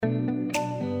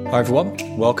Hi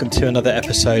everyone, welcome to another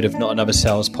episode of Not Another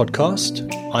Sales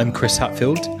Podcast. I'm Chris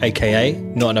Hatfield, aka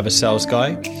Not Another Sales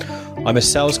Guy. I'm a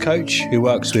sales coach who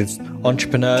works with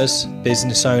entrepreneurs,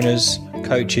 business owners,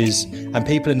 coaches, and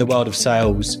people in the world of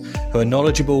sales who are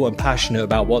knowledgeable and passionate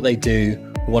about what they do,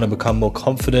 who want to become more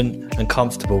confident and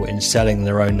comfortable in selling in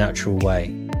their own natural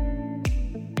way.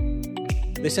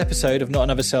 This episode of Not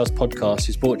Another Sales Podcast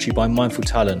is brought to you by Mindful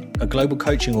Talent, a global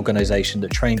coaching organization that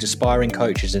trains aspiring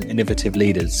coaches and innovative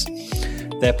leaders.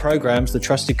 Their programs, The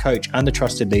Trusted Coach and The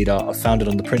Trusted Leader, are founded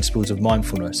on the principles of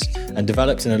mindfulness and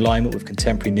developed in alignment with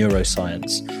contemporary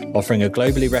neuroscience, offering a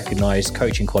globally recognized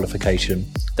coaching qualification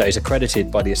that is accredited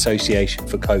by the Association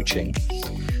for Coaching.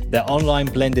 Their online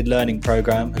blended learning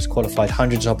program has qualified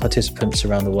hundreds of participants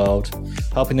around the world,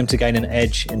 helping them to gain an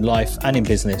edge in life and in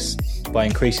business by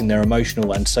increasing their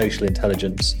emotional and social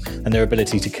intelligence and their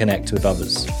ability to connect with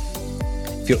others.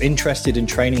 If you're interested in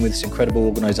training with this incredible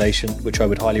organization, which I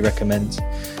would highly recommend,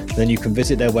 then you can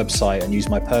visit their website and use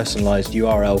my personalized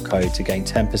URL code to gain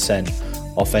 10%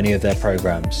 off any of their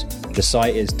programs. The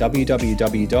site is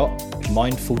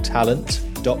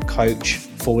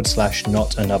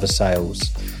www.mindfultalent.coach/notanother-sales.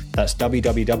 That's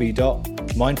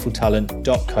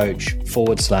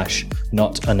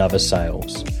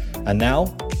www.mindfultalent.coach/notanother-sales. And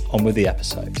now, on with the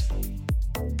episode.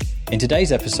 In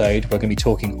today's episode, we're going to be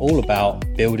talking all about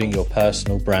building your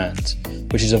personal brand,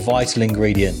 which is a vital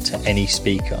ingredient to any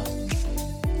speaker.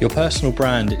 Your personal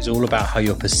brand is all about how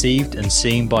you're perceived and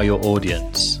seen by your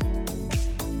audience.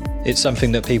 It's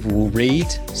something that people will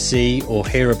read, see, or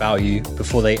hear about you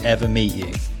before they ever meet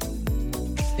you.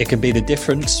 It can be the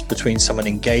difference between someone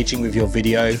engaging with your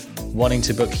video, wanting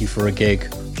to book you for a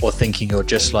gig, or thinking you're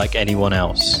just like anyone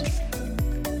else.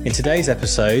 In today's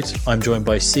episode, I'm joined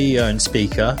by CEO and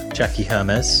speaker Jackie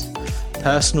Hermes,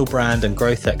 personal brand and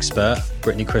growth expert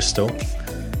Brittany Crystal,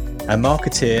 and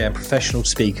marketeer and professional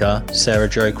speaker Sarah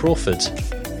Jo Crawford.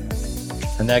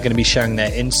 And they're going to be sharing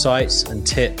their insights and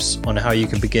tips on how you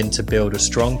can begin to build a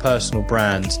strong personal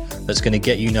brand that's going to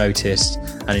get you noticed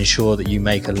and ensure that you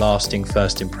make a lasting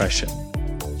first impression.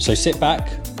 So sit back,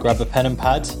 grab a pen and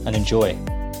pad, and enjoy.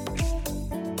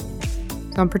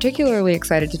 I'm particularly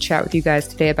excited to chat with you guys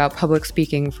today about public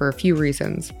speaking for a few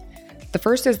reasons. The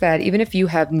first is that even if you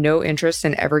have no interest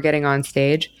in ever getting on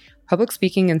stage, public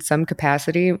speaking in some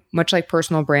capacity, much like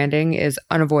personal branding, is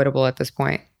unavoidable at this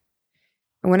point.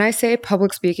 When I say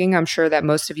public speaking, I'm sure that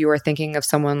most of you are thinking of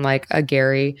someone like a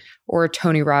Gary or a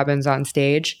Tony Robbins on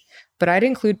stage, but I'd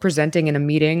include presenting in a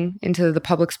meeting into the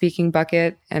public speaking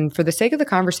bucket, and for the sake of the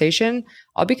conversation,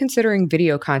 I'll be considering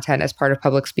video content as part of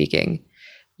public speaking.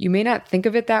 You may not think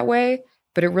of it that way,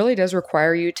 but it really does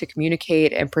require you to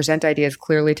communicate and present ideas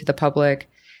clearly to the public,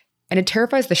 and it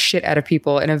terrifies the shit out of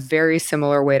people in a very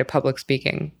similar way to public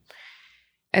speaking.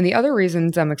 And the other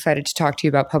reasons I'm excited to talk to you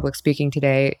about public speaking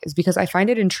today is because I find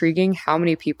it intriguing how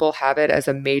many people have it as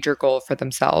a major goal for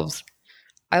themselves.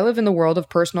 I live in the world of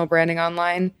personal branding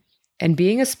online, and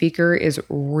being a speaker is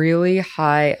really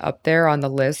high up there on the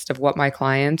list of what my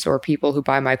clients or people who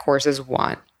buy my courses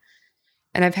want.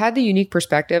 And I've had the unique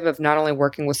perspective of not only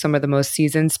working with some of the most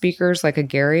seasoned speakers like a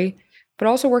Gary, but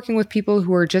also working with people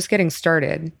who are just getting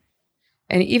started.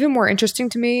 And even more interesting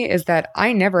to me is that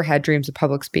I never had dreams of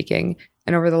public speaking.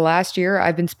 And over the last year,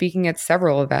 I've been speaking at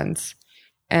several events.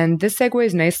 And this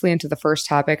segues nicely into the first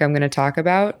topic I'm going to talk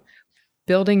about,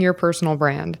 building your personal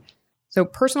brand. So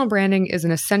personal branding is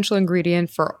an essential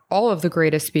ingredient for all of the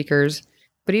greatest speakers.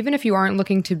 But even if you aren't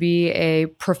looking to be a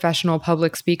professional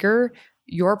public speaker,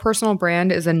 your personal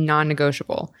brand is a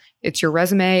non-negotiable. It's your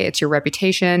resume, it's your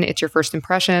reputation, it's your first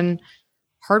impression.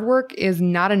 Hard work is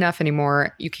not enough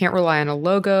anymore. You can't rely on a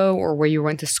logo or where you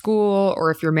went to school or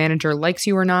if your manager likes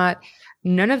you or not.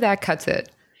 None of that cuts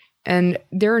it. And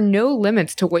there are no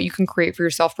limits to what you can create for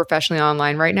yourself professionally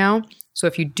online right now. So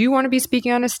if you do want to be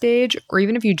speaking on a stage, or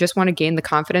even if you just want to gain the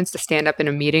confidence to stand up in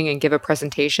a meeting and give a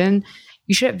presentation,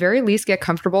 you should at very least get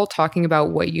comfortable talking about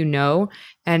what you know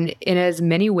and in as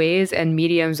many ways and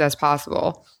mediums as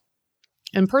possible.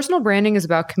 And personal branding is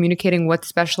about communicating what's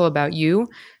special about you,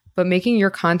 but making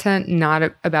your content not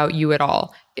about you at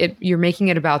all. You're making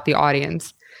it about the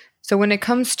audience. So when it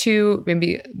comes to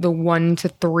maybe the 1 to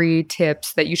 3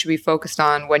 tips that you should be focused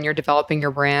on when you're developing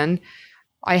your brand,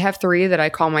 I have 3 that I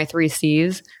call my 3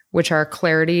 C's, which are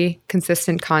clarity,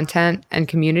 consistent content, and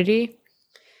community.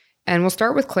 And we'll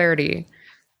start with clarity.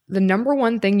 The number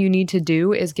one thing you need to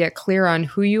do is get clear on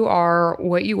who you are,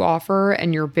 what you offer,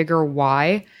 and your bigger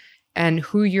why, and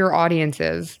who your audience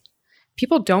is.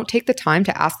 People don't take the time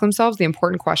to ask themselves the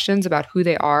important questions about who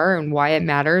they are and why it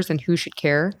matters and who should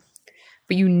care.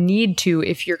 But you need to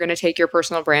if you're going to take your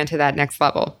personal brand to that next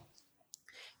level.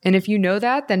 And if you know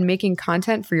that, then making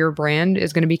content for your brand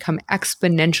is going to become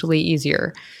exponentially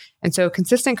easier. And so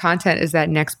consistent content is that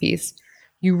next piece.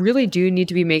 You really do need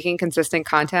to be making consistent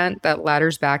content that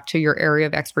ladders back to your area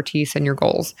of expertise and your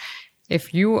goals.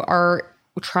 If you are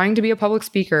trying to be a public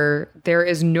speaker, there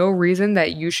is no reason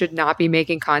that you should not be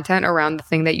making content around the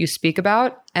thing that you speak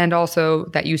about and also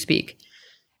that you speak.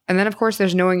 And then, of course,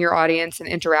 there's knowing your audience and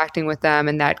interacting with them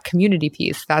and that community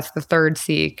piece. That's the third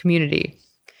C, community.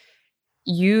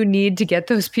 You need to get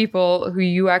those people who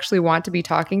you actually want to be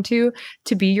talking to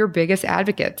be your biggest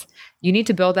advocates. You need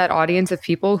to build that audience of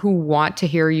people who want to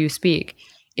hear you speak.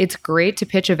 It's great to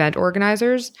pitch event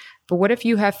organizers, but what if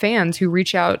you have fans who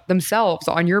reach out themselves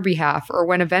on your behalf, or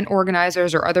when event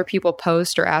organizers or other people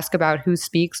post or ask about who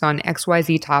speaks on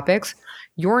XYZ topics,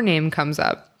 your name comes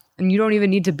up and you don't even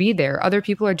need to be there. Other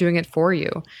people are doing it for you.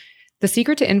 The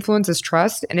secret to influence is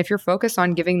trust. And if you're focused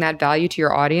on giving that value to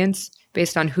your audience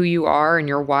based on who you are and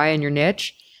your why and your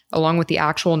niche, along with the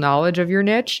actual knowledge of your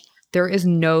niche, there is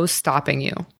no stopping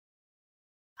you.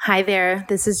 Hi there,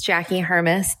 this is Jackie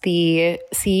Hermes, the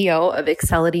CEO of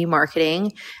Excelity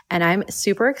Marketing, and I'm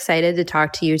super excited to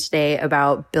talk to you today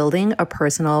about building a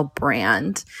personal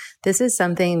brand. This is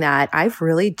something that I've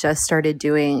really just started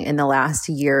doing in the last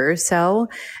year or so,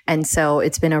 and so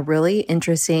it's been a really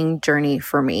interesting journey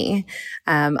for me.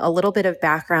 A little bit of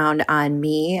background on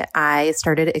me. I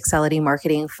started Excelity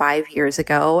Marketing 5 years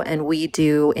ago, and we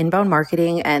do inbound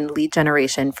marketing and lead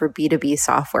generation for B2B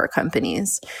software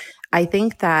companies. I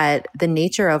think that the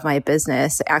nature of my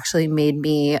business actually made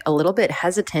me a little bit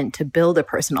hesitant to build a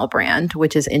personal brand,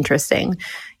 which is interesting.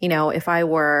 You know, if I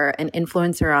were an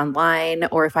influencer online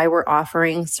or if I were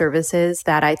offering services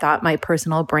that I thought my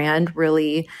personal brand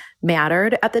really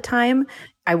mattered at the time,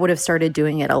 I would have started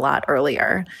doing it a lot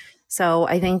earlier. So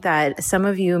I think that some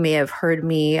of you may have heard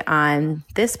me on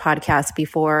this podcast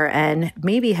before and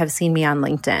maybe have seen me on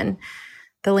LinkedIn.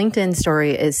 The LinkedIn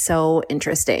story is so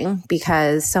interesting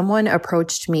because someone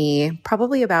approached me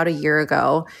probably about a year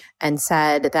ago and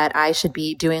said that I should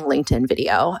be doing LinkedIn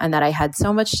video and that I had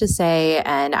so much to say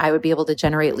and I would be able to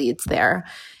generate leads there.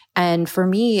 And for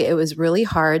me, it was really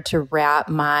hard to wrap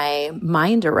my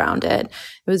mind around it.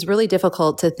 It was really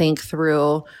difficult to think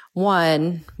through,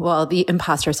 one, well, the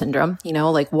imposter syndrome, you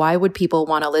know, like why would people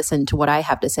want to listen to what I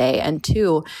have to say? And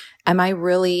two, am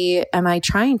I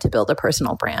trying to build a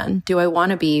personal brand? Do I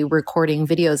want to be recording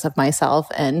videos of myself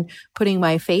and putting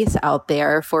my face out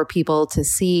there for people to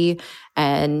see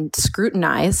and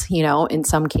scrutinize, you know, in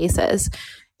some cases?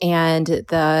 And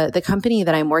the company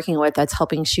that I'm working with that's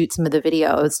helping shoot some of the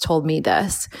videos told me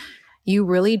this: you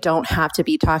really don't have to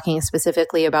be talking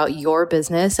specifically about your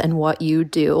business and what you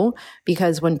do,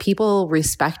 because when people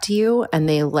respect you and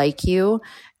they like you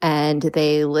and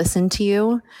they listen to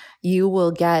you, you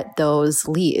will get those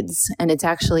leads. And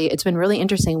it's been really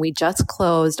interesting. We just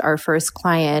closed our first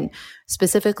client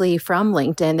specifically from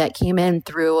LinkedIn that came in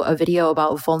through a video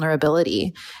about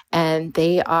vulnerability. And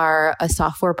they are a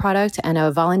software product and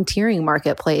a volunteering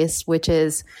marketplace, which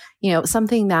is, you know,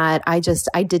 something that I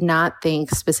did not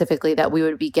think specifically that we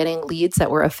would be getting leads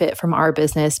that were a fit from our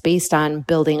business based on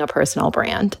building a personal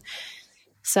brand.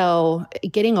 So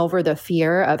getting over the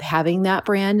fear of having that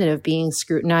brand and of being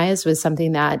scrutinized was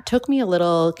something that took me a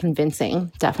little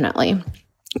convincing, definitely.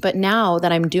 But now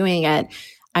that I'm doing it,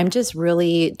 I'm just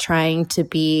really trying to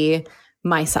be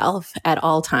myself at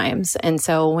all times. And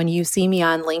so when you see me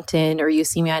on LinkedIn or you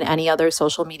see me on any other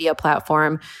social media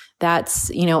platform,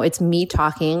 that's, you know, it's me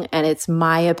talking and it's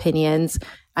my opinions.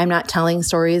 I'm not telling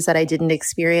stories that I didn't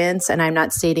experience, and I'm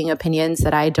not stating opinions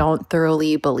that I don't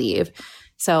thoroughly believe.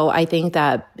 So I think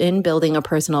that in building a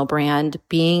personal brand,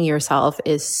 being yourself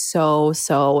is so,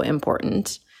 so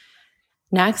important.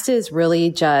 Next is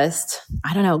really just,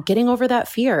 getting over that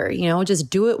fear, just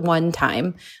do it one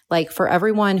time. Like for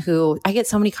everyone I get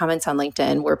so many comments on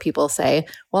LinkedIn where people say,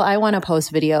 well, I want to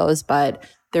post videos, but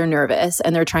they're nervous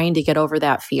and they're trying to get over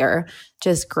that fear.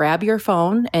 Just grab your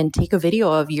phone and take a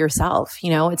video of yourself.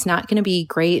 It's not going to be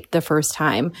great the first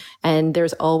time and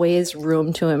there's always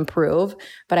room to improve.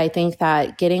 But I think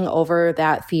that getting over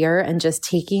that fear and just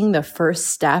taking the first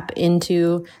step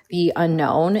into the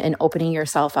unknown and opening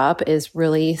yourself up is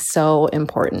really so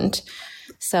important.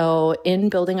 So in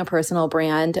building a personal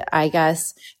brand, I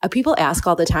guess people ask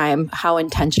all the time how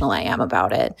intentional I am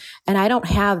about it. And I don't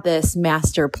have this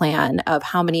master plan of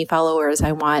how many followers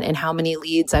I want and how many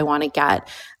leads I want to get.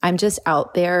 I'm just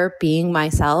out there being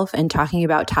myself and talking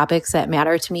about topics that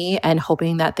matter to me and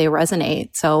hoping that they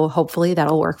resonate. So hopefully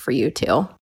that'll work for you too.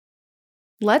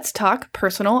 Let's talk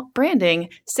personal branding.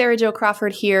 Sarah Jo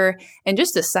Crawford here. And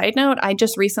just a side note, I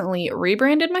just recently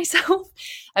rebranded myself.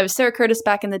 I was Sarah Curtis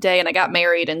back in the day and I got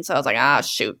married. And so I was like,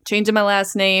 changing my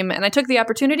last name. And I took the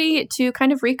opportunity to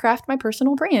kind of recraft my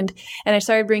personal brand. And I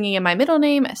started bringing in my middle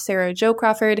name, Sarah Jo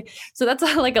Crawford. So that's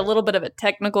like a little bit of a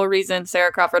technical reason.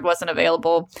 Sarah Crawford wasn't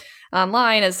available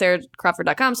online as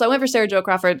sarahcrawford.com. So I went for Sarah Jo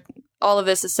Crawford. All of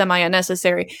this is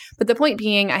semi-unnecessary. But the point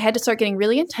being, I had to start getting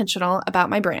really intentional about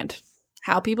my brand.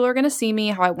 How people are going to see me,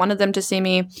 how I wanted them to see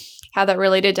me, how that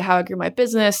related to how I grew my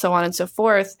business, so on and so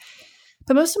forth.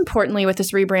 But most importantly, with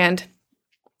this rebrand,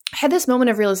 I had this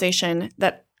moment of realization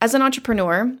that as an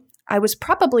entrepreneur, I was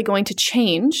probably going to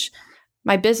change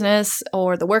my business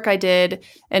or the work I did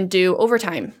and do over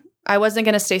time. I wasn't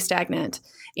going to stay stagnant.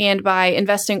 And by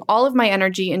investing all of my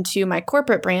energy into my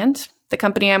corporate brand, the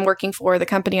company I'm working for, the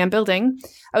company I'm building,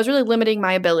 I was really limiting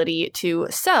my ability to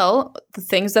sell the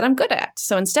things that I'm good at.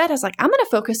 So instead, I was like, I'm going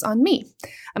to focus on me.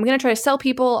 I'm going to try to sell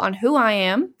people on who I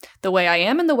am, the way I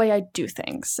am, and the way I do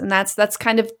things. And that's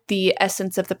kind of the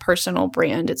essence of the personal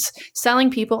brand. It's selling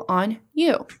people on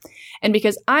you. And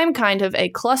because I'm kind of a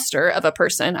cluster of a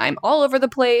person, I'm all over the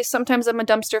place. Sometimes I'm a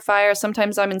dumpster fire.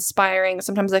 Sometimes I'm inspiring.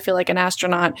 Sometimes I feel like an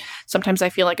astronaut. Sometimes I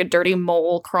feel like a dirty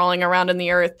mole crawling around in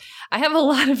the earth. I have a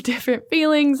lot of different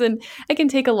feelings and I can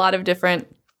take on a lot of different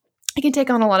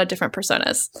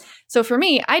personas. So for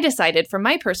me, I decided for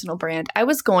my personal brand, I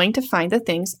was going to find the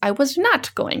things I was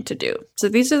not going to do. So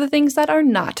these are the things that are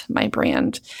not my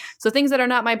brand. So things that are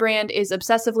not my brand is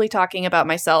obsessively talking about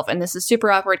myself. And this is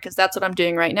super awkward because that's what I'm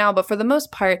doing right now. But for the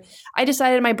most part, I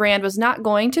decided my brand was not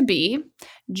going to be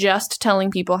just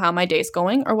telling people how my day's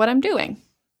going or what I'm doing.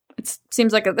 It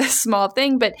seems like a small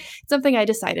thing, but it's something I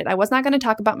decided. I was not going to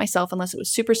talk about myself unless it was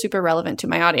super, super relevant to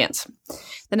my audience.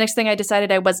 The next thing I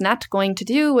decided I was not going to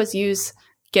do was use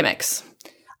gimmicks.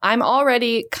 I'm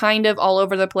already kind of all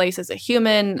over the place as a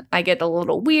human. I get a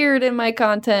little weird in my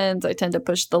content. I tend to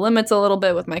push the limits a little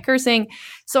bit with my cursing.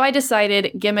 So I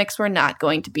decided gimmicks were not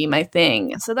going to be my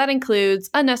thing. So that includes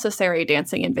unnecessary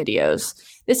dancing in videos.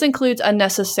 This includes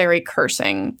unnecessary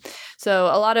cursing. So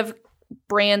a lot of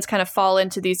brands kind of fall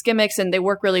into these gimmicks and they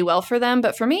work really well for them.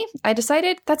 But for me, I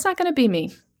decided that's not going to be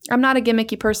me. I'm not a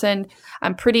gimmicky person.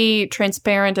 I'm pretty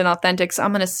transparent and authentic, so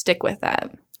I'm going to stick with that.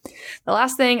 The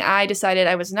last thing I decided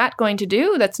I was not going to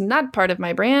do that's not part of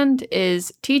my brand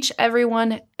is teach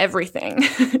everyone everything.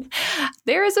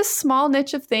 There is a small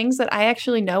niche of things that I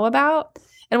actually know about.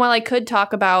 And while I could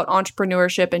talk about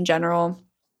entrepreneurship in general,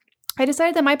 I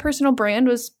decided that my personal brand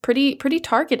was pretty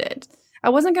targeted. I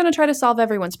wasn't going to try to solve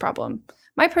everyone's problem.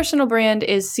 My personal brand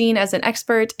is seen as an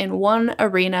expert in one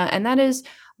arena, and that is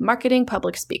marketing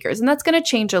public speakers. And that's going to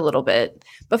change a little bit.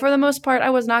 But for the most part, I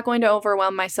was not going to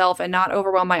overwhelm myself and not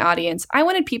overwhelm my audience. I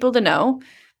wanted people to know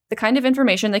the kind of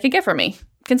information they could get from me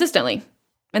consistently.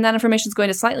 And that information is going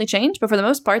to slightly change, but for the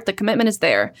most part, the commitment is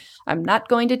there. I'm not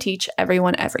going to teach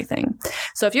everyone everything.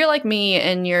 So if you're like me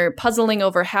and you're puzzling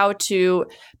over how to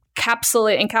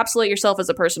encapsulate yourself as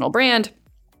a personal brand,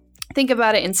 think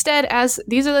about it instead as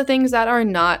these are the things that are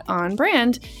not on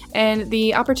brand, and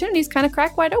the opportunities kind of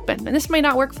crack wide open. And this may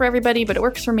not work for everybody, but it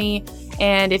works for me.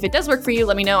 And if it does work for you,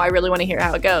 let me know. I really want to hear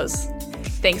how it goes.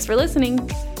 Thanks for listening.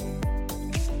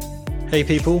 Hey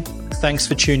people, thanks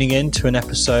for tuning in to an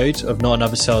episode of Not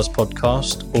Another Sales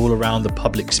Podcast, all around the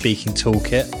public speaking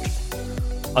toolkit.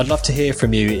 I'd love to hear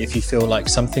from you if you feel like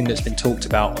something that's been talked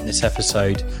about on this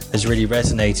episode has really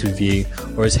resonated with you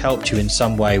or has helped you in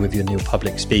some way with your new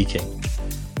public speaking.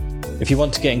 If you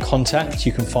want to get in contact,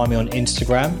 you can find me on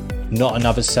Instagram, Not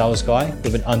Another Sales Guy,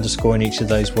 with an underscore in each of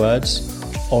those words,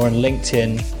 or on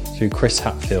LinkedIn through Chris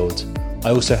Hatfield. I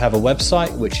also have a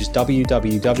website, which is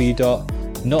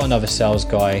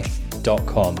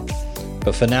www.notanothersalesguy.com.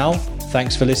 But for now,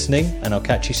 thanks for listening, and I'll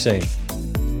catch you soon.